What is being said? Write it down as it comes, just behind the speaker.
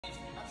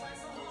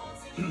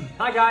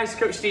Hi guys,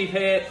 Coach Steve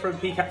here from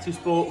Peak Active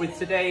Sport with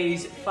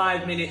today's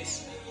 5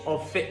 minutes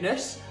of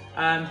fitness.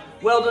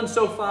 Well done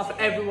so far for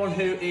everyone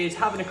who is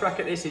having a crack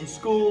at this in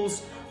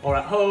schools or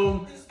at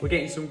home. We're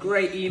getting some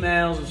great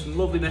emails and some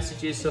lovely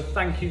messages, so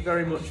thank you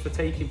very much for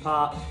taking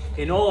part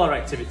in all our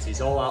activities,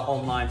 all our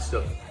online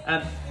stuff.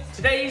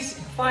 Today's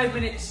 5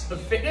 minutes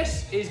of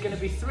fitness is going to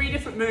be 3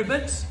 different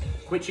movements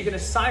which you're going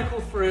to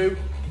cycle through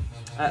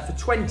for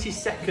 20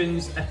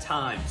 seconds a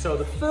time. So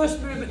the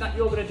first movement that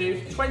you're going to do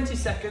for 20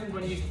 seconds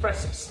when you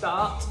press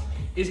start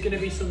is going to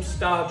be some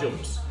star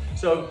jumps.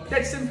 So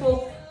dead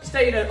simple,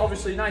 stay in a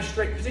obviously nice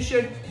straight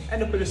position,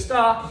 end up in a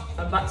star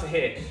and back to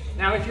here.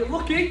 Now if you're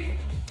lucky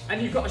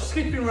and you've got a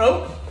skipping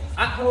rope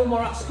at home or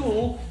at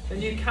school,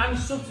 then you can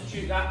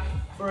substitute that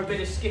for a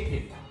bit of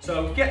skipping.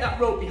 So get that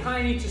rope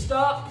behind you to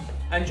start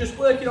and just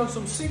working on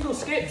some single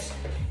skips,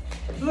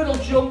 little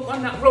jump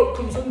when that rope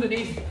comes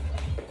underneath.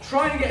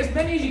 Try and get as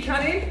many as you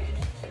can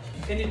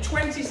in a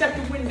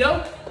 20-second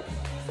window.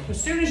 As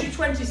soon as your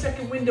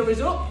 20-second window is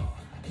up,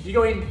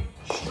 you're going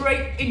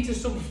straight into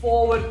some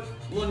forward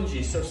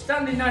lunges. So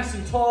standing nice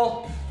and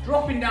tall,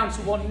 dropping down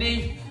to one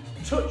knee,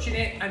 touching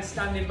it and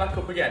standing back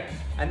up again.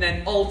 And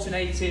then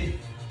alternating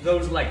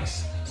those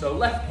legs. So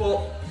left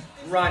foot,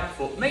 right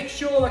foot. Make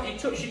sure that you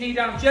touch your knee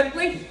down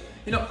gently.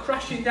 You're not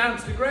crashing down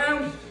to the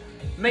ground.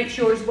 Make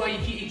sure as well you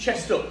keep your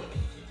chest up.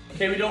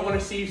 Okay, we don't want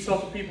to see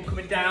sort of people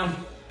coming down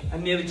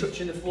and nearly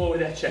touching the floor with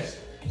their chest.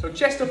 So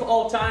chest up at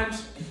all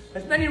times,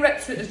 as many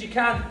reps as you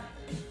can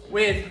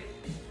with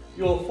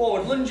your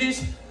forward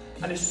lunges,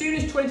 and as soon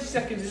as 20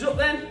 seconds is up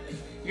then,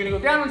 you're going to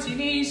go down onto your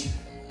knees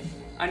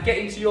and get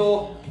into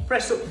your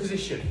press up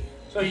position.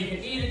 So you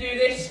can either do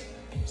this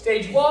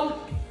stage 1,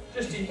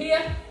 just in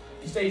here,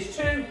 stage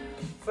 2,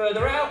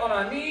 further out on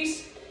our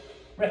knees,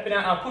 repping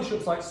out our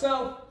push-ups like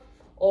so,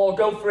 or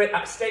go for it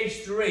at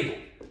stage 3,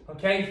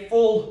 okay,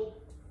 full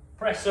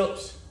press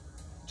ups,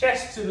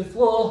 chest to the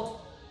floor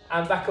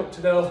and back up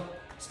to the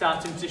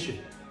starting position.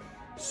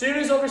 As soon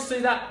as obviously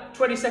that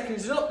 20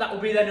 seconds is up, that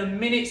will be then a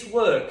minute's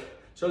work.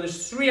 So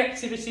there's 3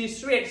 activities,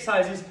 3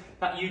 exercises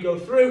that you go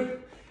through,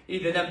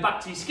 either then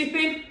back to your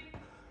skipping,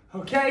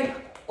 okay,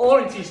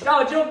 or into your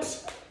star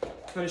jumps.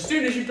 And as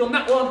soon as you've done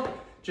that one,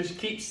 just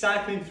keep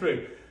cycling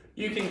through.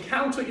 You can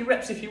count up your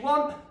reps if you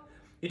want.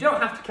 You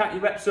don't have to count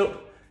your reps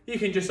up. You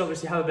can just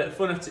obviously have a bit of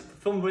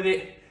fun with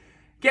it.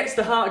 Gets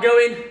the heart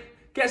going,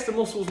 gets the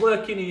muscles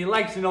working in your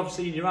legs and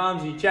obviously in your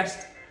arms and your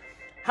chest.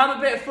 Have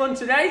a bit of fun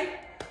today.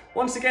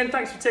 Once again,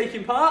 thanks for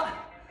taking part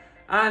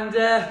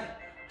and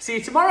see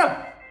you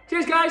tomorrow.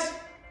 Cheers guys.